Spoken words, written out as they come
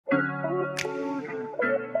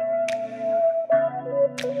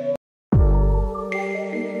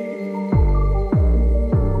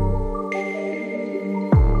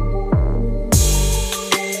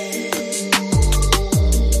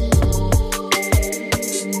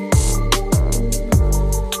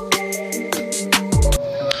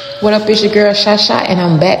What up, it's your girl ShyChy, and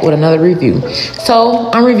I'm back with another review.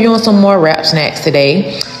 So I'm reviewing some more wrap snacks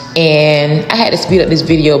today, and I had to speed up this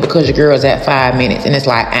video because your girl's at 5 minutes, and it's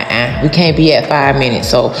like we can't be at 5 minutes.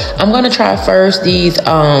 So I'm gonna try first these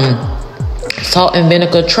salt and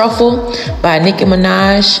vinegar truffle by Nikki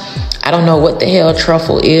Minaj. I don't know what the hell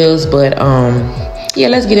truffle is, but yeah,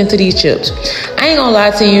 let's get into these chips. I ain't gonna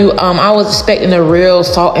lie to you, I was expecting a real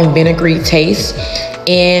salt and vinegary taste,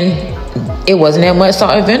 and it wasn't that much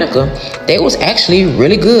salt and vinegar. They was actually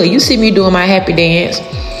really good. You see me doing my happy dance.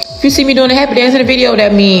 If you see me doing the happy dance in the video,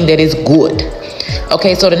 that means that it's good.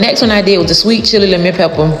 Okay, so the next one I did was the sweet chili lemon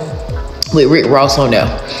pepper with Rick Ross on there.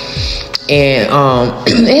 And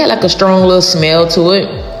it had like a strong little smell to it.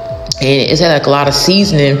 And it had like a lot of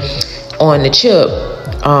seasoning on the chip.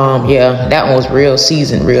 Yeah, that one was real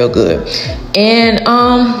seasoned, real good. And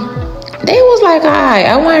they was like, alright,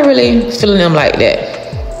 I wasn't really feeling them like that.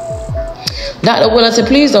 Dr. Willington,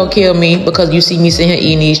 please don't kill me because you see me sitting here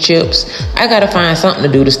eating these chips. I gotta find something to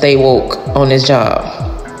do to stay woke on this job,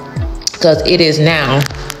 because it is now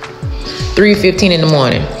 3:15 in the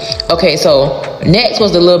morning. Okay, so next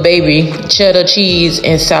was the Lil Babi Cheddar Cheese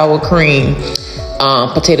and sour cream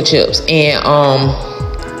potato chips. And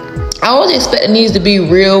I was expecting these to be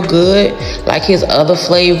real good, like his other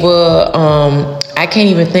flavor. I can't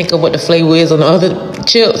even think of what the flavor is on the other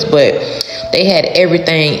chips, but they had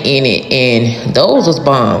everything in it, and those was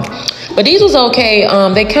bomb. But these was okay.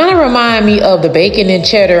 They kind of remind me of the bacon and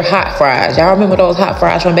cheddar hot fries. Y'all remember those hot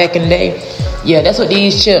fries from back in the day? Yeah, that's what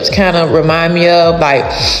these chips kind of remind me of. Like,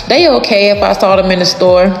 they okay. If I saw them in the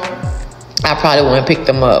store, I probably wouldn't pick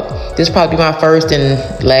them up. This probably be my first and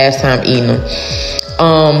last time eating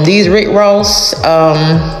them. These Rick Ross,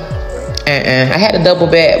 I had a double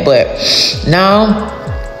back, but now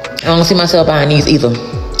I don't see myself buying these either.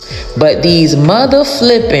 But these mother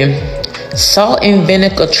flipping salt and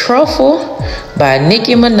vinegar truffle by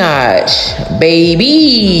Nikki Minaj,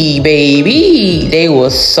 baby, they were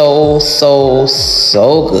so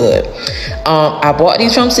good. I bought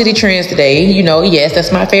these from City Trends today. You know, yes,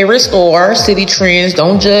 that's my favorite store, City Trends.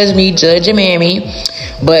 Don't judge me, judge your mammy.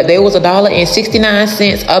 But they was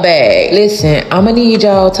 $1.69 a bag. Listen, I'ma need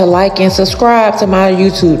y'all to like and subscribe to my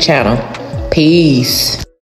YouTube channel. Peace.